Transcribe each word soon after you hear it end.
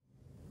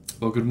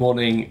Well, good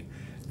morning,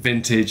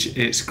 Vintage.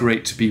 It's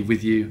great to be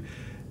with you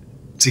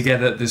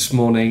together this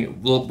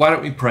morning. Well, why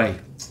don't we pray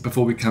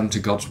before we come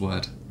to God's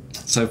Word?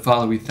 So,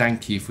 Father, we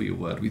thank you for your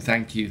Word. We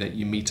thank you that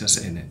you meet us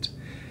in it.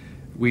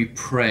 We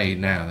pray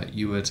now that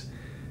you would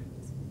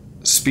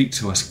speak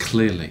to us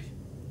clearly,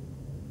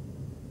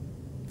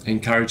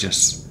 encourage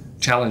us,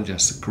 challenge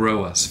us,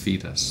 grow us,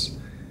 feed us.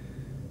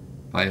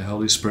 By your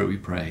Holy Spirit we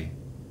pray.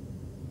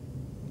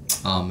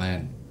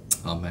 Amen.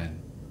 Amen.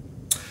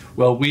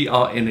 Well, we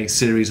are in a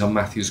series on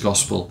Matthew's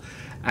Gospel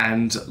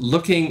and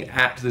looking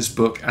at this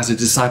book as a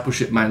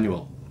discipleship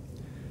manual.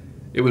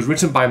 It was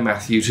written by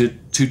Matthew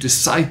to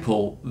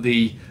disciple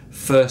the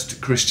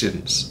first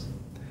Christians.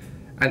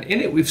 And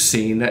in it we've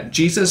seen that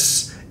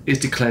Jesus is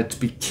declared to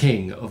be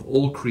king of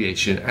all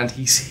creation and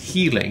he's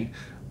healing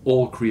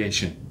all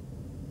creation.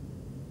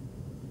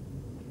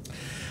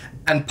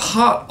 And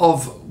part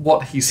of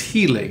what he's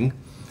healing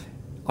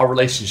are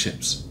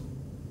relationships.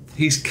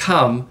 He's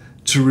come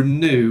to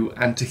renew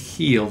and to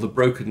heal the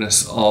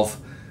brokenness of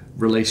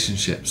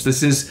relationships.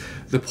 This is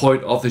the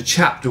point of the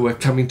chapter we're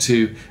coming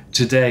to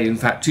today. In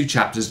fact, two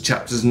chapters,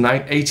 chapters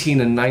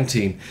 18 and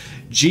 19.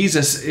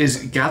 Jesus is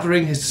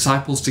gathering his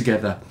disciples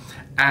together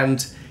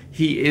and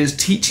he is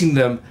teaching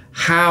them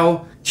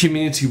how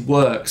community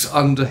works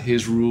under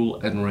his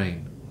rule and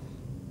reign.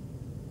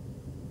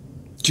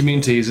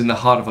 Community is in the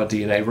heart of our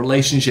DNA.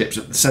 Relationships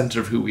at the center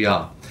of who we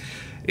are.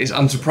 It's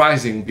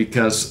unsurprising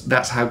because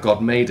that's how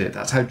God made it.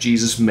 That's how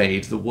Jesus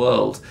made the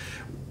world.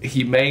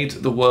 He made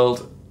the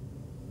world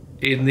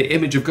in the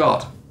image of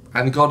God.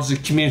 And God is a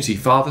community,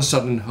 Father,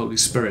 Son, and Holy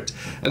Spirit.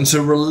 And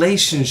so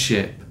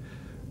relationship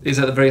is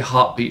at the very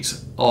heartbeat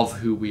of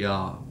who we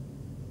are.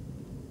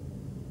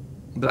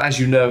 But as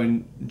you know,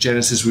 in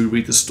Genesis we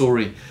read the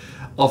story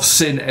of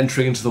sin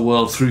entering into the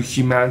world through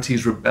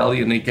humanity's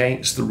rebellion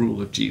against the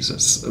rule of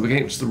Jesus,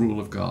 against the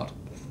rule of God.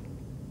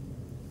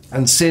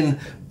 And sin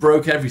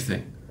broke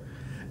everything,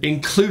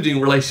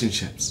 including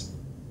relationships.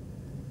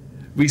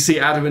 We see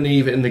Adam and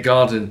Eve in the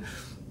garden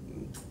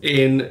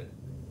in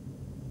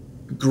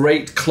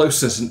great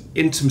closeness and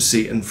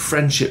intimacy and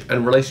friendship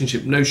and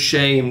relationship. No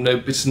shame, no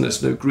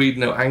bitterness, no greed,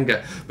 no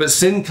anger. But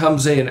sin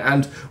comes in,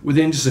 and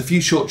within just a few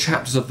short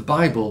chapters of the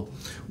Bible,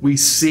 we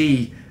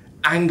see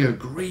anger,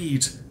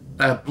 greed,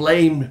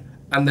 blame,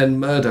 and then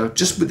murder.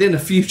 Just within a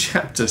few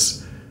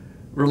chapters,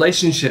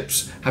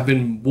 relationships have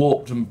been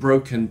warped and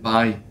broken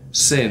by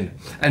sin.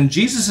 And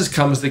Jesus has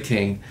come as the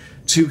King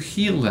to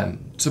heal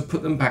them, to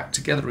put them back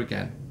together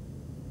again.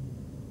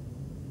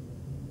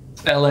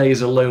 LA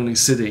is a lonely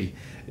city,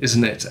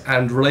 isn't it?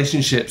 And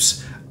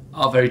relationships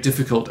are very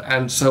difficult,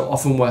 and so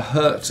often we're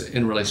hurt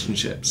in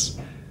relationships.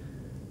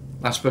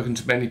 I've spoken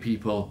to many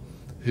people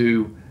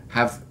who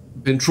have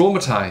been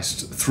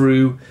traumatized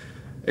through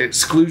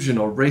exclusion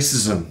or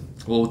racism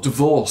or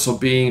divorce or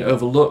being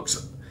overlooked.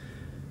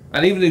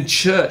 And even in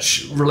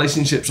church,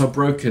 relationships are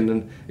broken,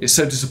 and it's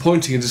so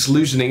disappointing and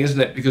disillusioning, isn't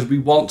it? Because we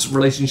want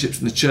relationships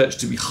in the church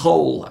to be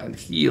whole and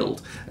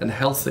healed and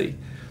healthy.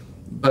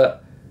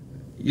 But,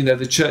 you know,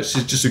 the church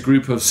is just a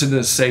group of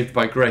sinners saved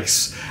by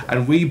grace,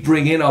 and we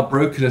bring in our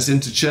brokenness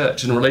into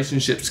church, and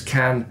relationships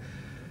can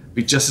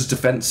be just as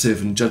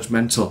defensive and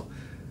judgmental,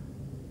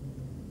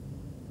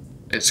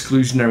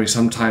 exclusionary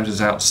sometimes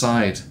as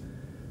outside.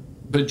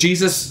 But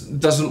Jesus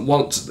doesn't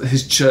want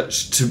his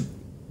church to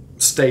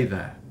stay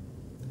there.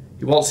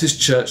 He wants his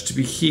church to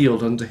be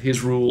healed under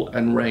his rule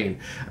and reign.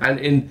 And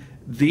in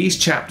these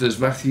chapters,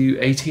 Matthew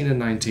 18 and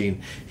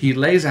 19, he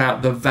lays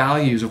out the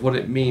values of what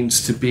it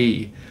means to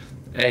be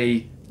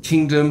a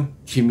kingdom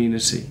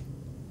community.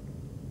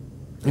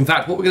 In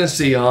fact, what we're going to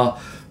see are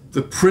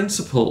the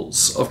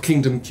principles of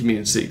kingdom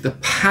community, the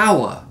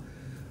power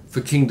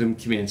for kingdom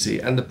community,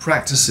 and the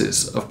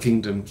practices of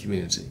kingdom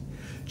community.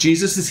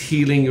 Jesus is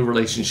healing your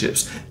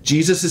relationships.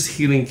 Jesus is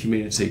healing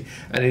community.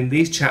 And in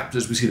these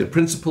chapters, we see the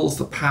principles,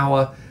 the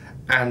power,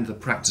 and the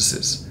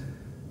practices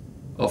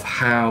of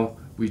how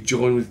we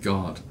join with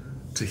God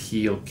to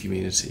heal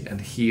community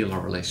and heal our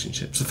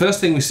relationships. The first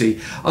thing we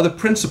see are the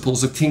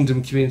principles of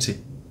kingdom community.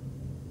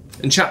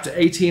 In chapter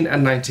 18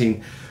 and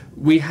 19,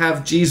 we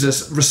have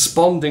Jesus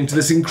responding to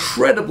this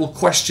incredible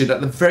question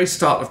at the very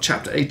start of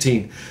chapter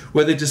 18,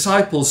 where the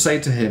disciples say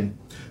to him,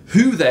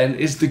 "Who then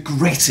is the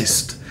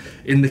greatest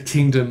in the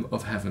kingdom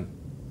of heaven?"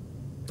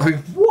 I mean,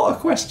 what a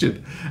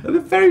question. At the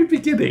very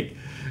beginning,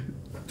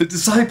 the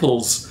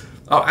disciples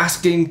are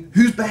asking,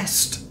 who's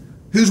best?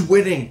 Who's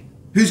winning?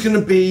 Who's going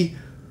to be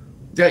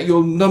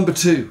your number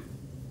two?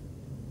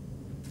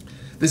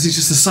 This is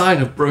just a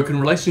sign of broken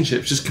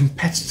relationships, just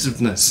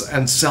competitiveness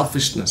and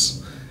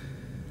selfishness.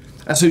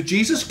 And so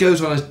Jesus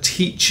goes on a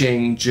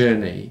teaching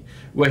journey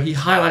where he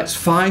highlights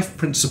 5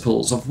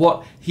 principles of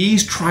what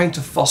he's trying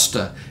to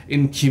foster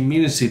in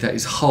community that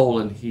is whole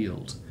and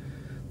healed.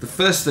 The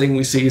first thing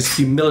we see is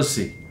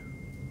humility.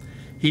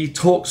 He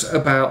talks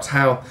about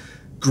how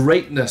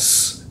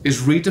greatness is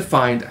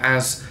redefined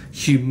as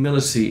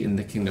humility in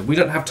the kingdom. We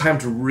don't have time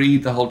to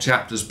read the whole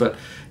chapters, but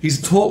he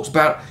talks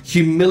about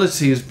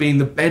humility as being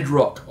the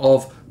bedrock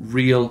of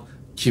real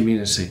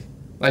community.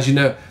 As you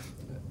know,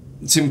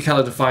 Tim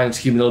Keller defines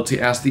humility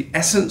as the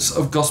essence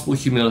of gospel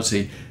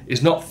humility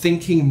is not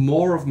thinking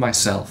more of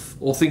myself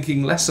or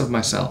thinking less of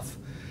myself.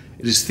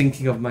 It is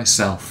thinking of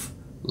myself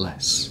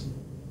less.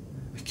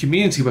 A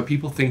community where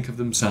people think of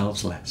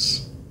themselves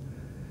less,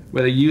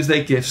 where they use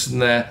their gifts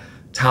and their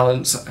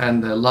talents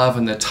and their love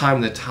and their time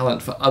and their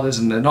talent for others,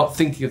 and they're not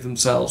thinking of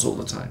themselves all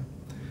the time.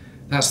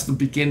 That's the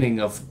beginning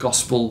of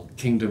gospel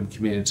kingdom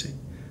community.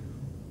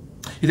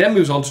 He then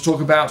moves on to talk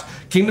about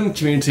kingdom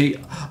community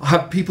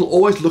have people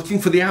always looking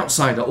for the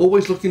outsider,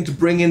 always looking to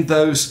bring in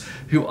those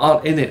who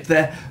aren't in it.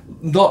 They're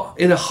not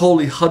in a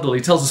holy huddle.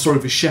 He tells the story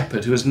of a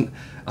shepherd who has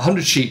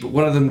 100 sheep, but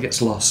one of them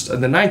gets lost,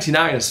 and the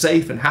 99 are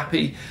safe and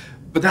happy,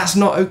 but that's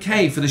not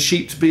okay for the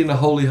sheep to be in a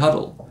holy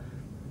huddle.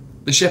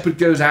 The shepherd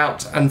goes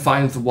out and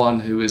finds the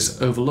one who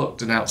is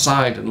overlooked and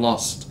outside and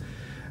lost.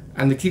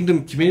 And the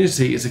kingdom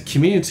community is a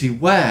community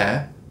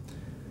where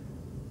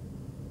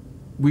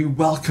we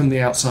welcome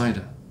the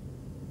outsider.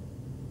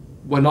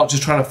 We're not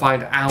just trying to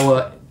find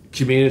our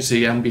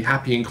community and be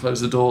happy and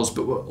close the doors,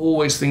 but we're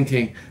always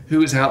thinking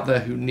who is out there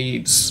who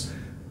needs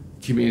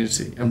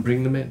community and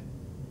bring them in.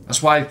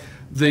 That's why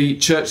the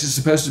church is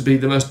supposed to be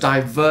the most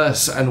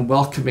diverse and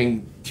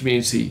welcoming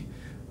community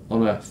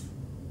on earth.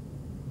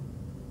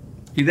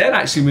 He then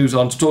actually moves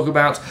on to talk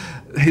about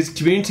his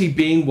community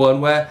being one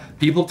where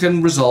people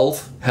can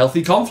resolve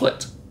healthy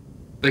conflict.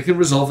 They can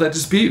resolve their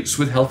disputes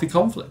with healthy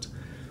conflict.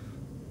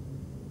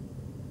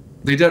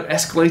 They don't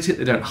escalate it,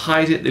 they don't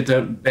hide it, they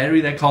don't bury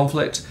their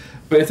conflict.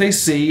 But if they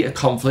see a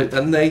conflict,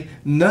 then they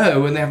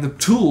know and they have the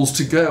tools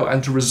to go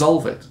and to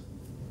resolve it.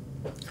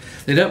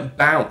 They don't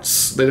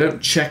bounce, they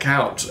don't check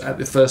out at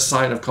the first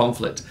sign of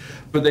conflict,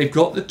 but they've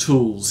got the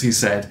tools, he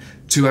said,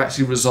 to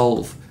actually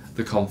resolve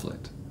the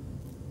conflict.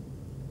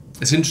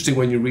 It's interesting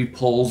when you read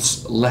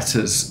Paul's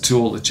letters to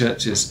all the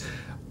churches,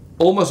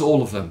 almost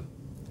all of them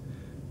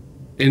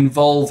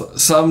involve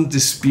some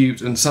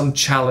dispute and some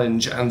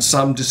challenge and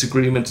some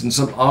disagreement and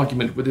some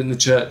argument within the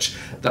church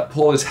that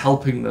Paul is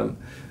helping them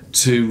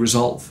to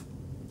resolve.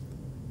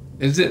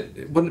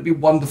 Wouldn't it be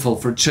wonderful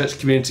for a church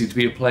community to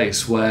be a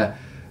place where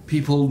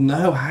people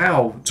know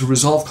how to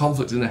resolve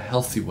conflict in a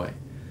healthy way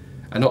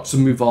and not to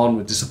move on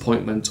with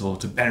disappointment or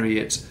to bury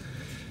it?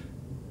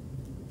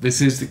 This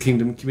is the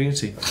kingdom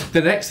community. The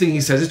next thing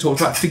he says, he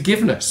talks about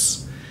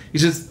forgiveness. He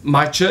says,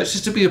 my church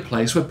is to be a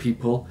place where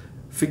people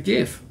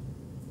forgive,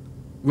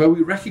 where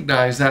we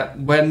recognize that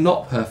we're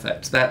not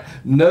perfect, that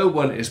no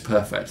one is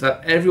perfect,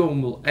 that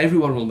everyone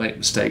will make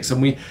mistakes,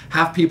 and we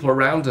have people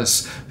around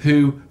us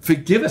who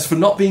forgive us for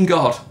not being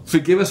God,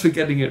 forgive us for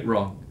getting it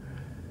wrong,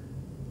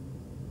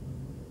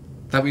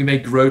 that we may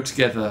grow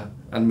together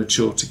and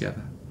mature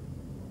together.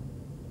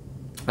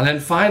 And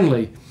then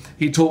finally,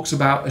 he talks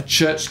about a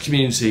church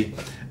community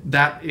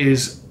that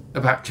is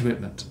about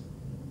commitment.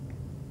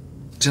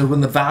 So when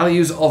the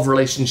values of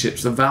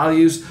relationships, the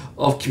values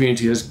of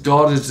community as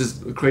God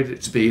has created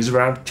it to be, is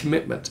around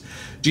commitment.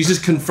 Jesus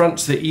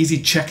confronts the easy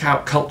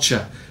checkout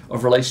culture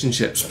of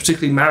relationships,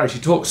 particularly marriage. He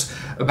talks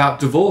about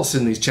divorce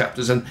in these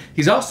chapters, and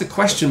he's asked a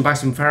question by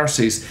some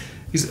Pharisees.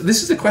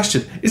 This is the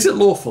question: is it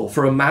lawful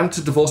for a man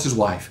to divorce his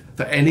wife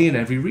for any and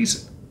every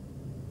reason?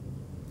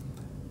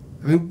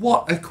 I mean,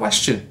 what a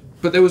question.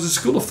 But there was a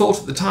school of thought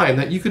at the time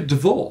that you could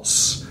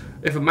divorce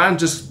if a man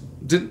just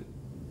didn't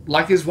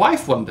like his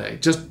wife one day,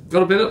 just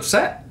got a bit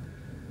upset,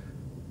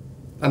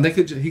 and he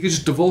could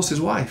just divorce his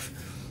wife.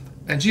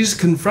 And Jesus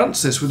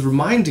confronts this with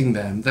reminding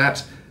them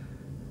that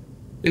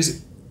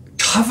is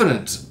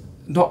covenant,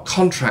 not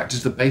contract,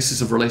 is the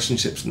basis of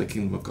relationships in the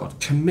kingdom of God.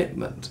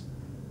 Commitment,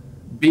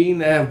 being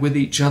there with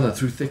each other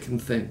through thick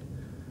and thin,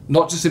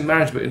 not just in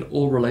marriage but in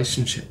all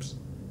relationships.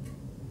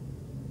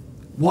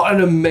 What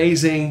an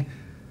amazing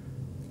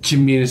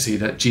community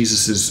that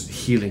Jesus is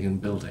healing and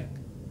building.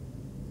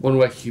 One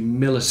where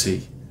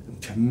humility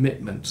and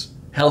commitment,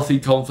 healthy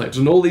conflict,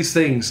 and all these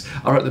things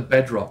are at the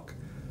bedrock.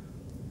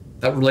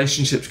 That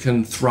relationships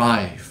can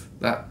thrive,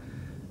 that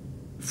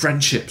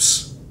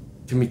friendships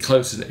can be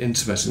close and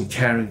intimate and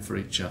caring for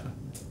each other.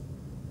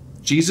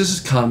 Jesus has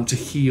come to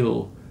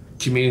heal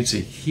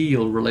community,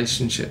 heal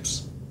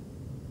relationships.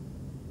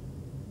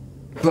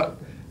 But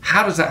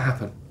how does that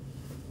happen?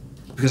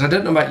 Because I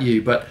don't know about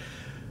you, but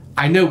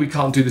I know we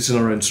can't do this in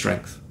our own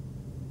strength.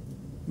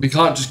 We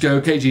can't just go,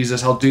 okay,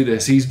 Jesus, I'll do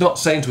this. He's not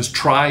saying to us,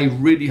 try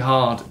really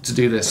hard to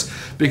do this,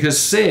 because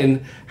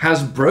sin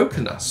has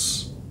broken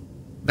us.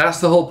 That's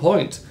the whole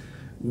point.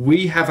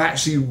 We have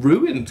actually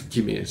ruined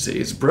community.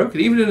 It's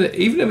broken.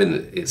 Even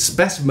in its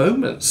best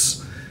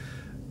moments,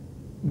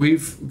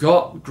 we've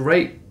got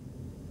great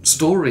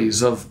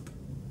stories of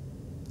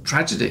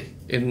tragedy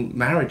in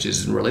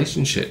marriages, in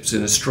relationships,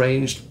 in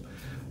estranged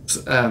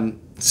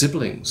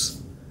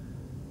siblings.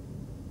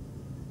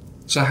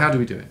 So how do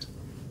we do it?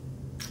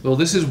 Well,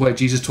 this is where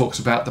Jesus talks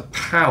about the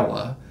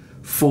power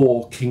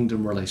for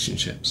kingdom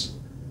relationships.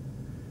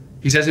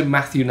 He says in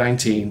Matthew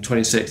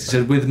 19:26, he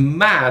says, with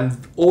man,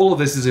 all of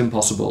this is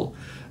impossible,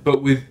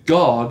 but with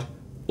God,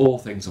 all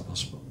things are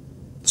possible.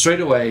 Straight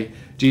away,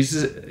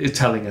 Jesus is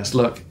telling us,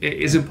 look, it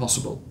is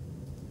impossible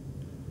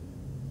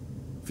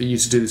for you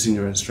to do this in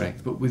your own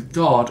strength. But with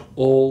God,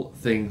 all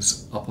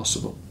things are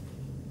possible.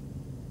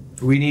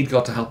 We need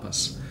God to help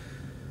us.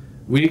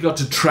 We need God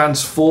to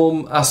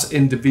transform us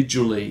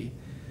individually,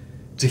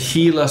 to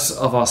heal us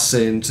of our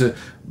sin, to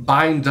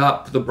bind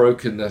up the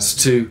brokenness,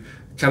 to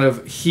kind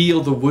of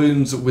heal the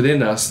wounds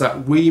within us,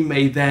 that we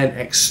may then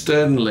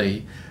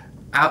externally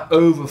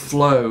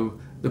overflow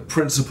the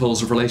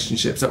principles of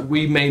relationships, that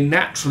we may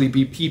naturally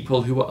be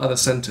people who are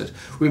other-centered.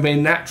 We may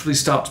naturally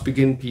start to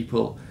begin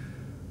people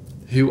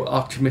who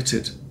are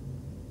committed.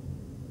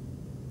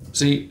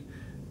 See,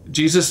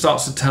 Jesus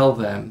starts to tell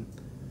them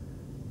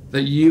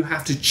that you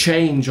have to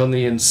change on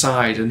the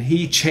inside, and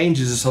he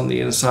changes us on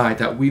the inside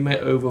that we may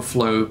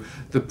overflow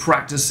the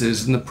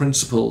practices and the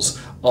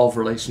principles of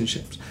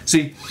relationships.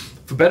 See,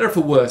 for better or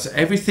for worse,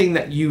 everything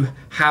that you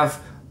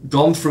have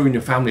gone through in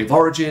your family of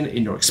origin,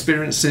 in your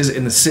experiences,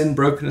 in the sin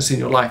brokenness in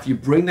your life, you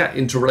bring that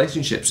into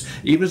relationships.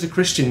 Even as a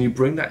Christian, you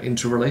bring that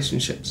into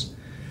relationships.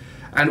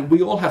 And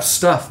we all have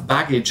stuff,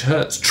 baggage,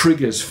 hurts,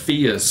 triggers,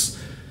 fears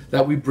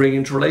that we bring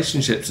into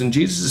relationships. And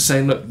Jesus is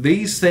saying, look,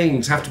 these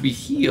things have to be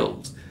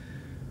healed.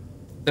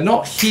 They're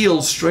not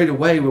healed straight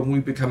away when we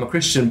become a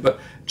Christian, but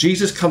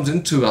Jesus comes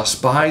into us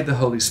by the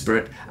Holy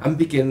Spirit and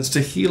begins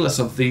to heal us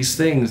of these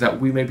things that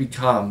we may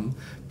become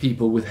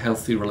people with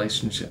healthy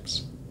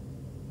relationships.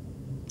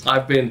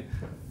 I've been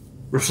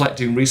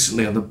reflecting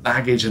recently on the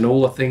baggage and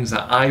all the things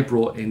that I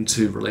brought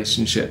into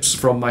relationships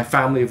from my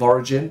family of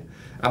origin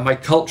and my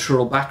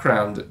cultural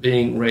background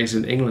being raised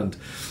in England.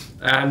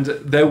 And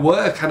there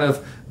were kind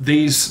of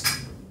these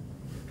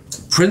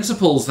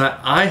principles that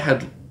I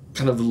had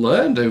kind of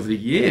learned over the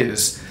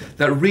years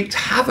that wreaked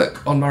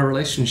havoc on my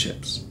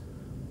relationships.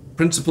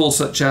 Principles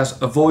such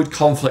as avoid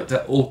conflict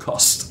at all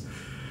cost.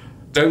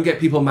 Don't get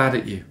people mad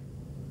at you.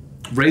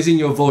 Raising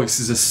your voice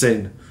is a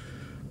sin.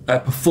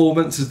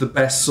 Performance is the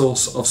best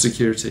source of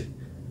security.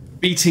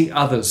 Beating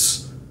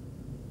others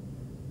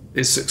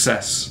is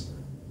success.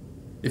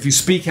 If you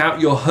speak out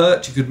your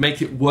hurt, you could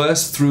make it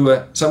worse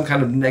through some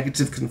kind of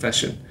negative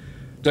confession.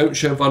 Don't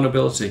show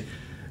vulnerability.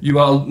 You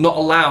are not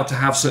allowed to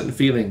have certain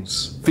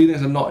feelings.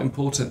 Feelings are not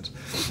important.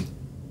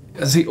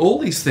 And see, all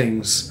these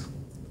things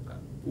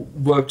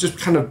were just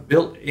kind of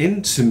built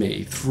into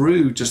me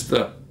through just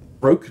the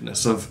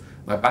brokenness of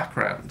my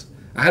background.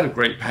 I had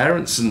great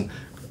parents and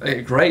a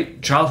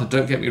great childhood,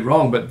 don't get me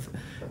wrong, but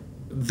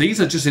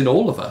these are just in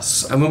all of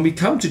us. And when we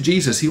come to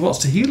Jesus, he wants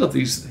to heal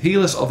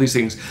us of these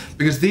things,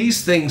 because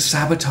these things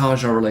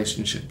sabotage our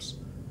relationships.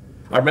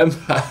 I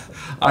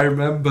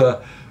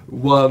remember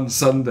one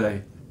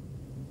Sunday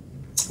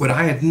when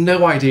I had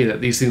no idea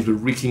that these things were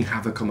wreaking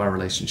havoc on my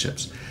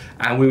relationships.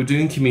 And we were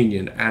doing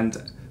communion,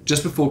 and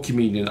just before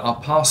communion, our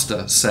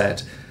pastor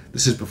said,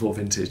 this is before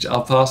vintage,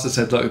 our pastor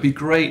said, look, it'd be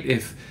great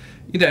if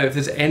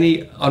there's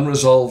any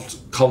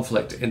unresolved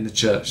conflict in the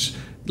church,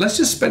 let's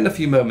just spend a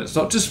few moments,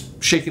 not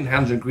just shaking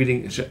hands and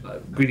greeting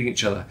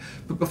each other,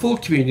 but before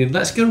communion,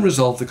 let's go and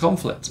resolve the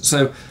conflict.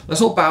 So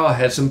let's all bow our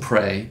heads and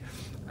pray,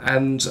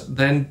 and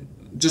then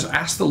just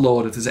ask the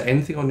Lord if there's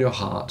anything on your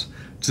heart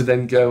to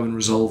then go and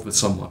resolve with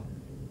someone.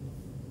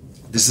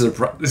 This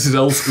is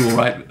old school,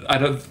 right? I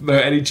don't know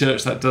any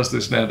church that does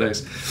this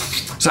nowadays.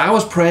 So I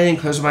was praying,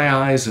 closing my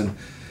eyes, and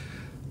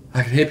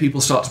I could hear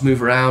people start to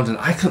move around, and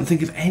I couldn't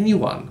think of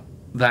anyone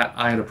that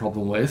I had a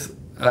problem with,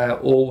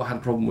 or had a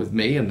problem with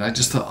me. And I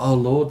just thought, oh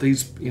Lord,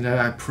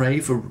 I pray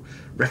for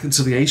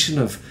reconciliation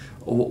of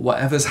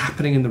whatever's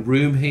happening in the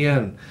room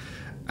here.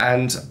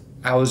 And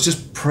I was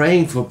just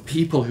praying for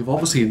people who've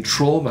obviously in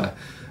trauma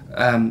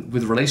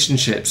with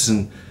relationships.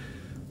 And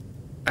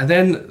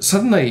then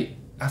suddenly,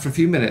 after a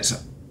few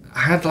minutes, I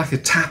had like a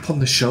tap on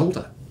the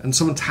shoulder, and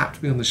someone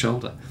tapped me on the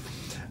shoulder.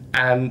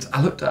 And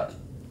I looked up,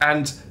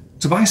 and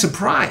to my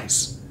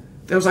surprise,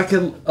 there was like a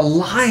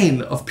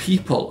line of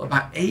people,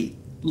 about 8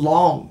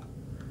 long,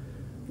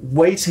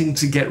 waiting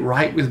to get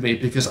right with me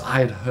because I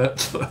had hurt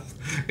them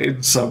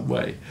in some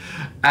way.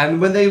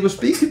 And when they were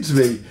speaking to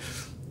me,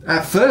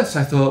 at first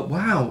I thought,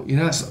 wow,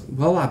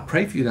 I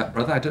pray for you, that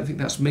brother. I don't think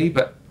that's me.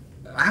 But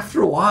after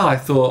a while, I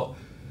thought,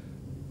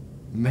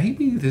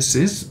 maybe this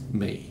is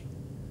me.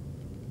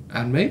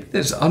 And maybe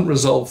there's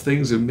unresolved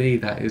things in me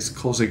that is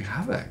causing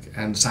havoc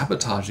and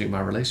sabotaging my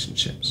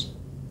relationships.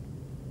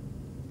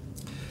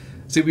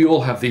 See, we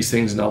all have these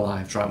things in our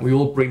lives, right? We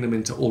all bring them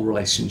into all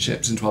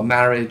relationships, into our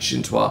marriage,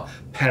 into our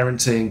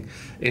parenting,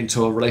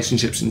 into our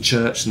relationships in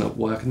church and at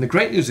work. And the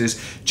great news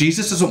is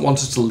Jesus doesn't want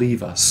us to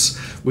leave us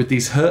with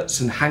these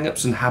hurts and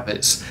hang-ups and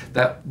habits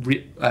that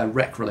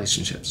wreck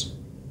relationships.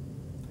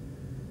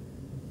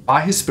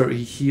 By his Spirit,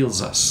 he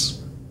heals us,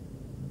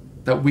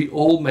 that we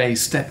all may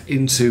step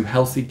into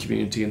healthy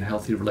community and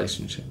healthy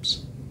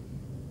relationships.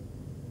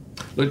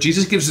 Look,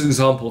 Jesus gives an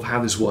example of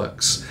how this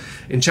works.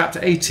 In chapter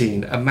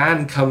 18, a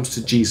man comes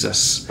to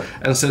Jesus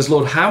and says,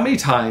 Lord, how many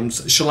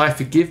times shall I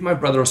forgive my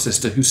brother or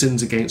sister who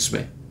sins against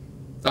me?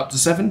 Up to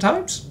 7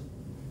 times?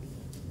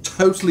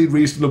 Totally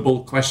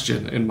reasonable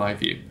question, in my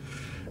view.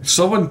 If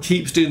someone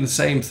keeps doing the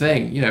same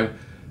thing,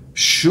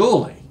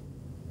 surely,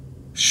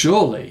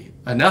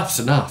 enough's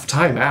enough,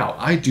 time out.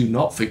 I do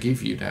not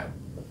forgive you now.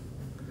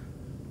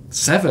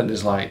 7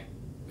 is like,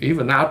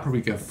 even now I'd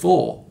probably go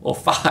 4 or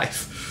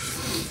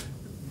 5.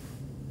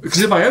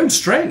 Because in my own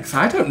strength,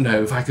 I don't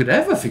know if I could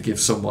ever forgive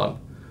someone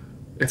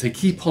if they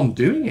keep on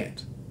doing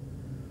it.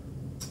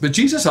 But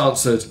Jesus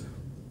answered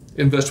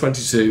in verse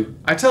 22,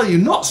 I tell you,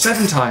 not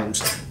 7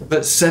 times,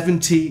 but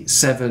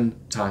 77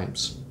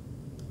 times.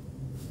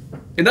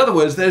 In other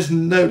words, there's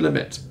no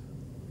limit.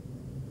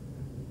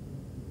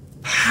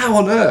 How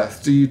on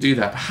earth do you do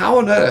that? How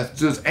on earth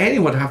does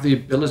anyone have the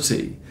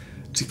ability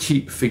to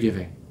keep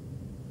forgiving?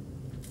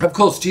 Of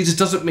course, Jesus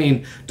doesn't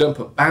mean don't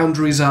put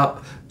boundaries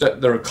up,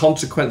 that there are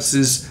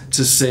consequences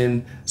to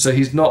sin. So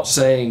he's not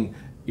saying,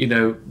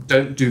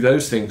 don't do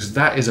those things.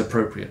 That is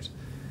appropriate.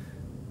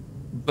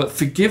 But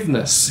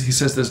forgiveness, he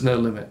says there's no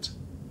limit.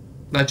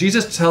 Now,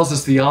 Jesus tells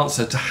us the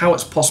answer to how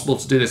it's possible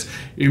to do this.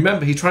 You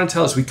remember, he's trying to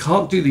tell us we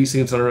can't do these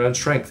things on our own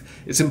strength.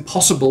 It's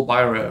impossible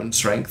by our own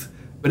strength,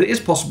 but it is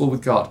possible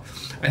with God.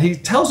 And he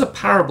tells a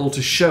parable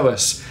to show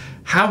us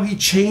how he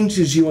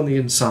changes you on the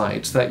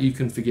inside so that you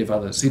can forgive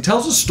others. He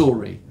tells a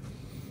story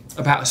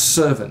about a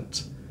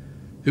servant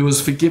who was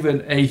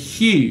forgiven a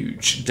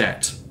huge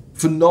debt,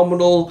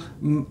 phenomenal,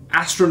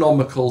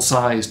 astronomical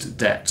sized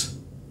debt.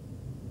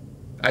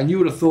 And you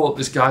would have thought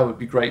this guy would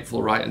be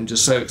grateful, right, and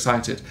just so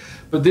excited.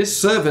 But this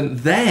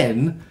servant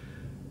then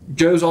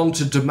goes on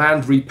to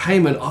demand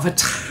repayment of a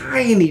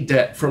tiny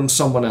debt from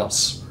someone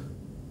else.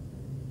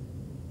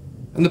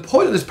 And the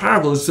point of this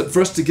parable is that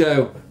for us to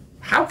go,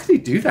 how could he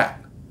do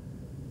that?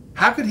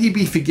 How could he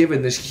be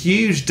forgiven this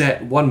huge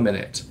debt 1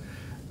 minute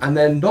and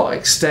then not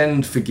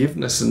extend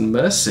forgiveness and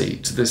mercy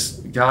to this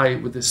guy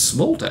with this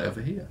small debt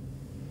over here?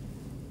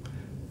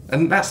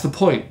 And that's the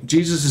point.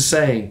 Jesus is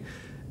saying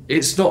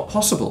it's not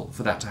possible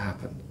for that to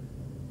happen.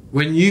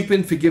 When you've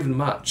been forgiven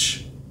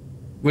much,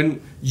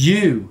 when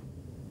you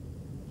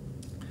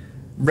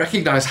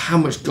recognize how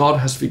much God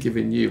has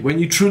forgiven you, when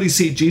you truly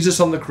see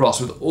Jesus on the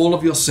cross with all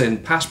of your sin,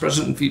 past,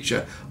 present, and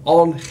future,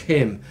 on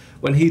him,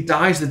 when he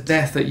dies the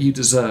death that you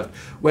deserved,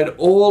 when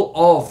all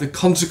of the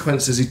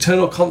consequences,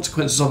 eternal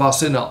consequences of our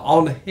sin are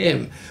on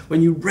him,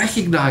 when you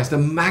recognize the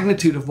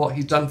magnitude of what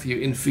he's done for you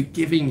in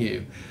forgiving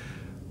you,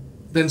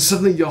 then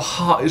suddenly your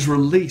heart is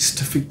released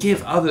to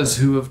forgive others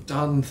who have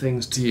done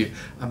things to you.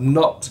 I'm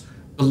not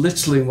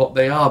belittling what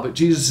they are, but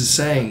Jesus is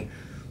saying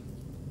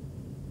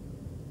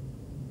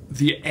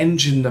the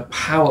engine, the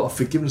power of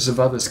forgiveness of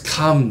others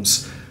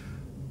comes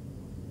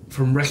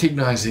from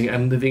recognizing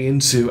and living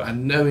into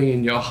and knowing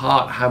in your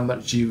heart how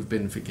much you've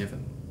been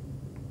forgiven.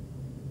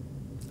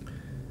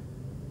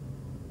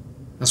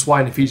 That's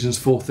why in Ephesians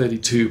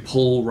 4:32,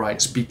 Paul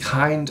writes, be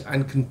kind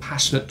and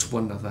compassionate to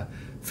one another,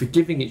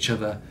 forgiving each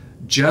other,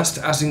 just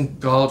as in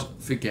God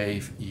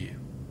forgave you.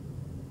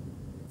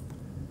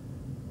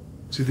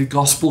 So the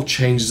gospel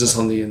changes us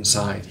on the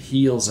inside,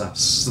 heals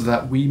us, so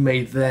that we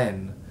may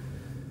then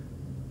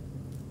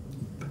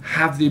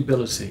have the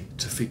ability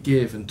to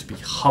forgive and to be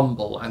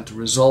humble and to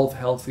resolve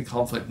healthy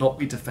conflict, not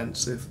be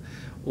defensive,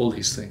 all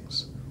these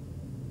things.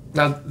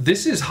 Now,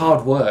 this is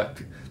hard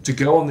work to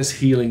go on this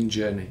healing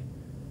journey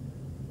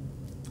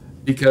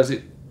because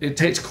it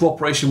takes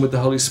cooperation with the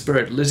Holy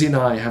Spirit. Lizzie and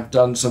I have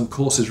done some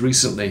courses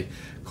recently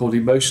called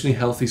Emotionally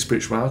Healthy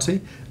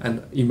Spirituality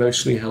and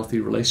Emotionally Healthy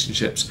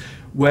Relationships,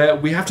 where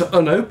we have to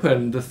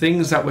unopen the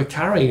things that we're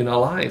carrying in our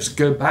lives,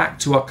 go back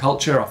to our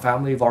culture, our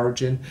family of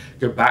origin,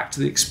 go back to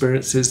the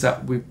experiences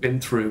that we've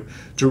been through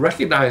to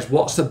recognize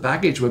what's the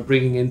baggage we're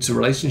bringing into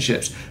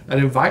relationships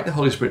and invite the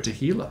Holy Spirit to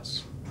heal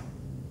us.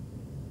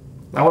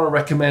 I want to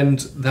recommend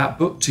that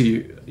book to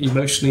you,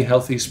 Emotionally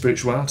Healthy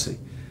Spirituality,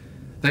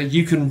 that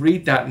you can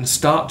read that and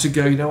start to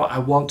go, you know what, I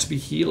want to be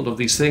healed of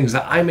these things,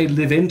 that I may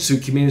live into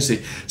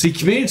community. See,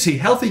 community,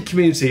 healthy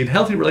community and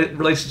healthy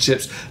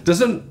relationships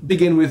doesn't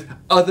begin with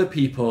other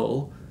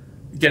people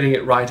getting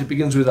it right. It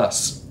begins with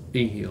us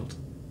being healed,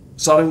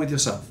 starting with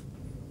yourself.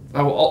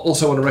 I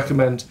also want to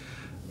recommend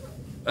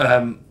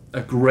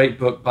a great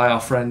book by our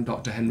friend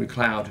Dr. Henry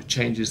Cloud, who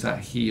changes that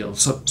heal.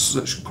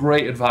 Such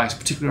great advice,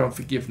 particularly on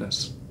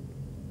forgiveness.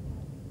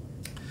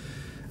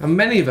 And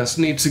many of us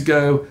need to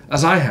go,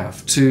 as I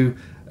have, to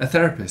a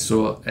therapist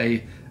or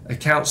a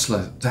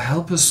counsellor to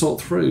help us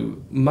sort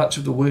through much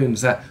of the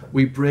wounds that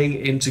we bring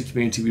into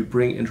community, we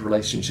bring into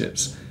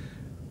relationships,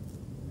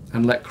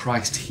 and let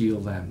Christ heal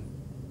them.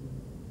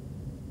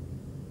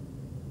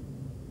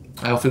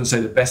 I often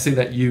say the best thing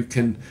that you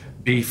can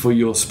be for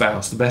your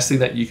spouse, the best thing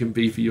that you can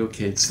be for your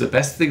kids, the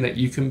best thing that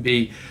you can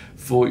be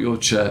for your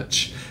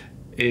church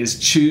is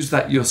choose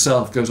that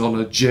yourself goes on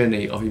a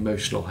journey of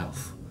emotional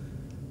health,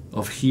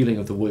 of healing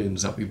of the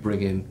wounds that we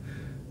bring in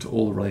to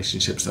all the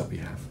relationships that we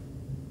have.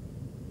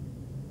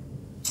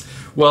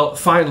 Well,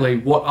 finally,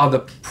 what are the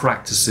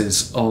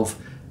practices of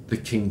the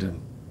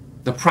kingdom?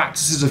 The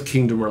practices of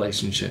kingdom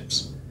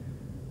relationships.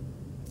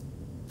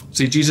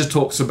 See, Jesus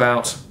talks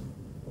about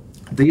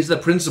these are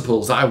the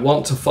principles that I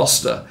want to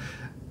foster.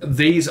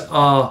 This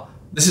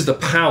is the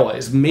power,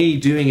 it's me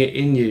doing it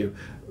in you,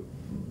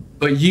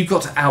 but you've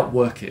got to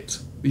outwork it.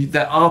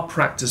 There are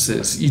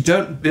practices. You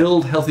don't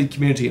build healthy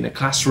community in a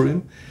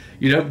classroom.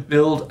 You don't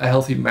build a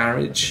healthy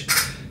marriage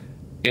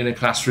in a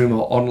classroom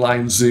or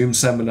online Zoom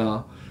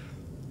seminar.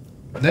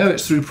 No,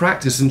 it's through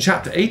practice. And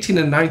chapter 18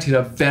 and 19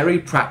 are very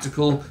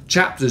practical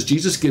chapters.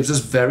 Jesus gives us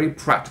very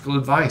practical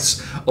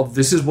advice of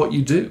this is what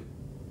you do.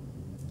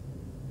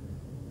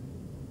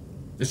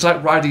 It's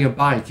like riding a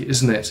bike,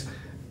 isn't it?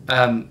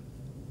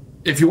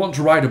 If you want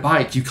to ride a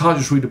bike, you can't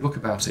just read a book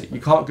about it. You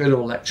can't go to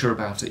a lecture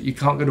about it. You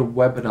can't go to a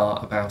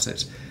webinar about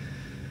it.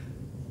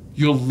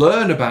 You'll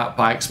learn about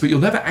bikes, but you'll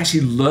never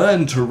actually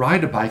learn to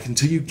ride a bike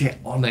until you get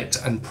on it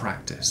and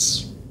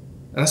practice.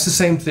 And that's the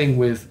same thing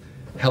with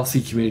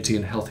healthy community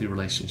and healthy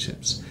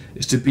relationships.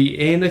 It's to be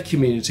in a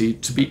community,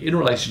 to be in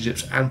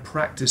relationships and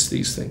practice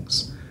these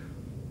things.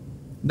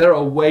 There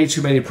are way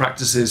too many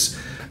practices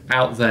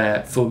out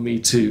there for me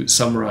to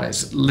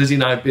summarize. Lizzie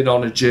and I have been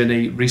on a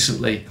journey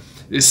recently.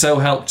 It's so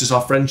helped just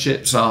our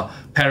friendships, our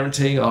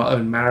parenting, our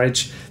own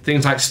marriage.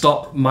 Things like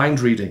stop mind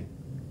reading.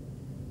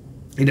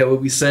 You know, where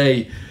we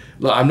say,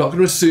 look, I'm not going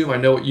to assume I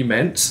know what you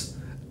meant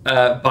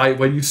by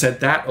when you said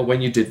that or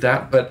when you did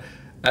that, but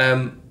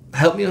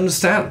help me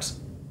understand.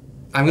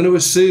 I'm going to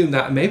assume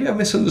that maybe I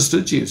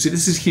misunderstood you. See,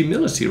 this is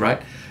humility,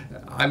 right?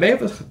 I may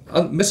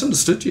have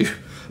misunderstood you.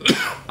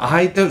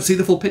 I don't see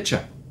the full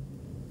picture.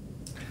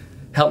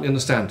 Help me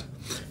understand.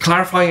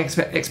 Clarifying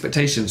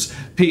expectations.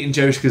 Pete and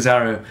Joe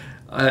Scazzaro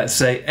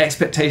say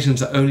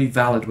expectations are only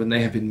valid when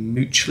they have been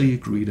mutually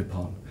agreed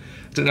upon.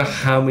 I don't know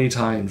how many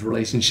times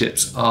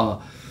relationships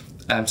are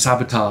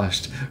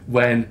sabotaged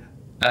when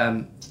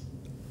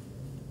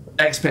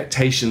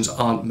expectations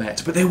aren't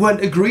met, but they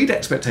weren't agreed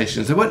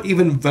expectations. They weren't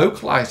even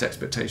vocalized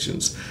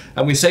expectations.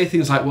 And we say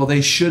things like, well,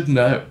 they should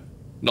know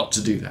not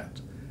to do that.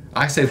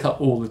 I say that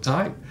all the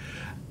time.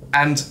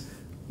 And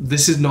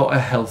this is not a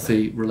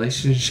healthy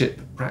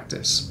relationship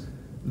practice.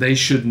 They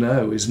should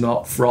know is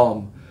not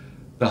from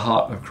the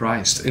heart of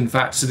Christ. In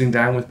fact, sitting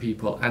down with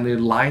people and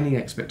aligning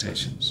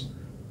expectations.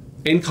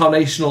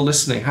 Incarnational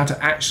listening, how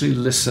to actually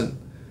listen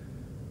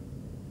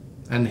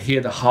and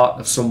hear the heart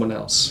of someone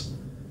else.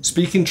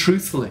 Speaking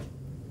truthfully.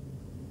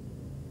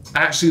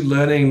 Actually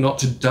learning not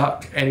to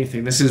duck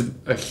anything. This is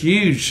a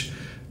huge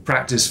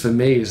practice for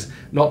me, is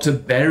not to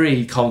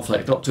bury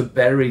conflict, not to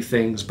bury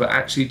things, but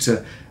actually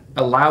to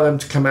allow them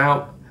to come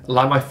out,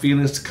 allow my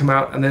feelings to come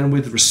out, and then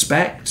with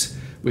respect,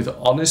 with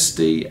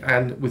honesty,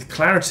 and with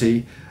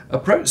clarity,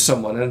 approach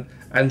someone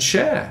and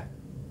share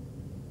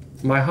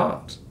my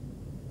heart.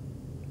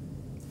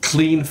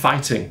 Clean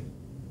fighting.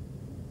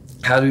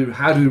 How do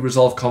we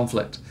resolve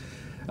conflict?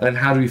 And then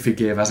how do we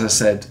forgive? As I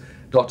said,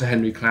 Dr.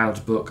 Henry Cloud's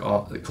book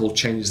called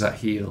Changes That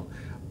Heal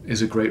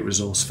is a great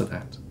resource for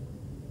that.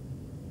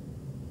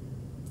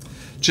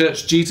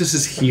 Church, Jesus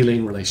is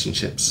healing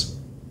relationships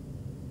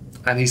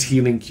and he's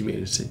healing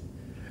community.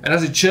 And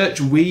as a church,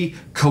 we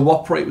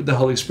cooperate with the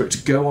Holy Spirit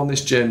to go on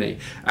this journey.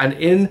 And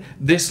in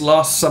this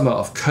last summer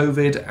of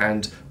COVID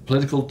and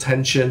political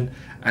tension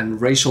and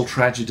racial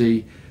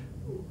tragedy,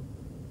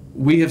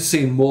 we have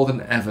seen more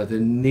than ever the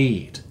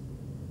need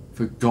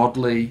for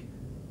godly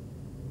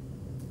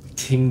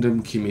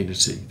kingdom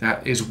community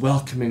that is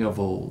welcoming of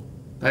all,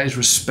 that is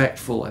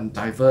respectful and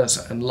diverse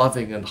and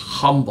loving and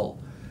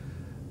humble,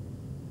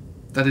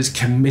 that is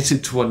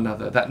committed to one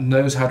another, that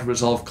knows how to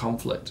resolve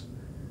conflict.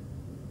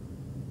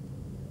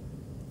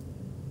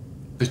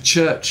 The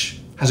church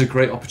has a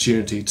great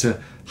opportunity to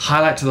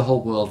highlight to the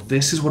whole world,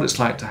 this is what it's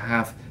like to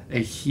have a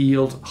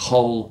healed,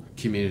 whole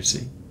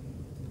community.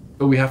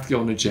 But we have to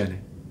go on a journey.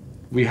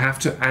 We have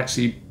to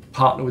actually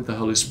partner with the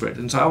Holy Spirit.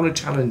 And so I want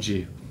to challenge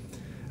you,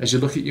 as you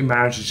look at your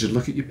marriage, as you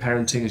look at your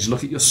parenting, as you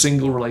look at your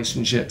single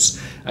relationships,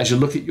 as you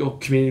look at your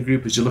community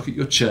group, as you look at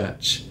your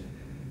church,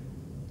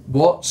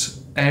 what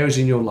areas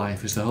in your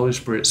life is the Holy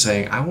Spirit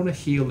saying, I want to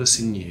heal this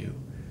in you,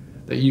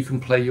 that you can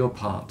play your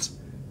part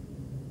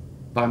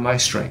by my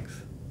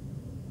strength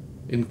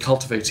in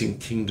cultivating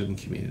kingdom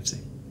community?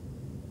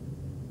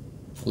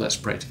 Let's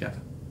pray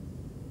together.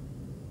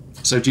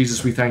 So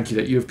Jesus, we thank you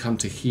that you have come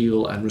to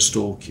heal and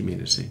restore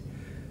community.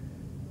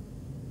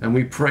 And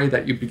we pray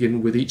that you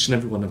begin with each and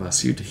every one of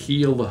us. You'd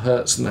heal the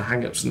hurts and the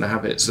hang-ups and the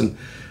habits and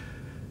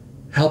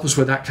help us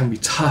where that can be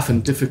tough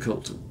and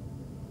difficult.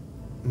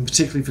 And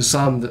particularly for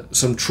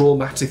some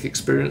traumatic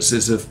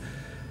experiences have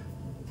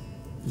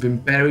been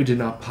buried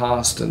in our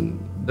past,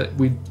 and that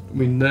we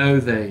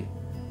know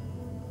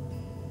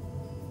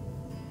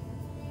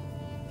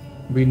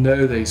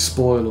they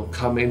spoil or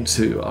come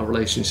into our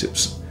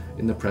relationships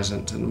in the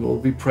present. And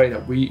Lord, we pray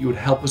that you would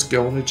help us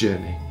go on a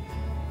journey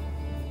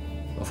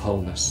of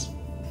wholeness.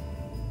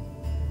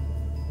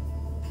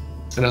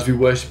 And as we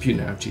worship you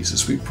now,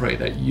 Jesus, we pray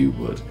that you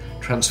would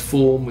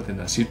transform within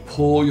us. You'd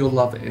pour your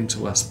love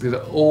into us, because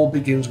it all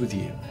begins with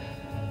you.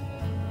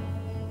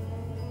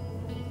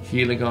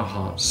 Healing our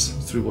hearts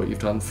through what you've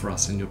done for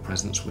us in your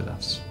presence with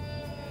us.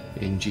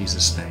 In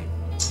Jesus' name,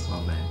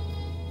 amen.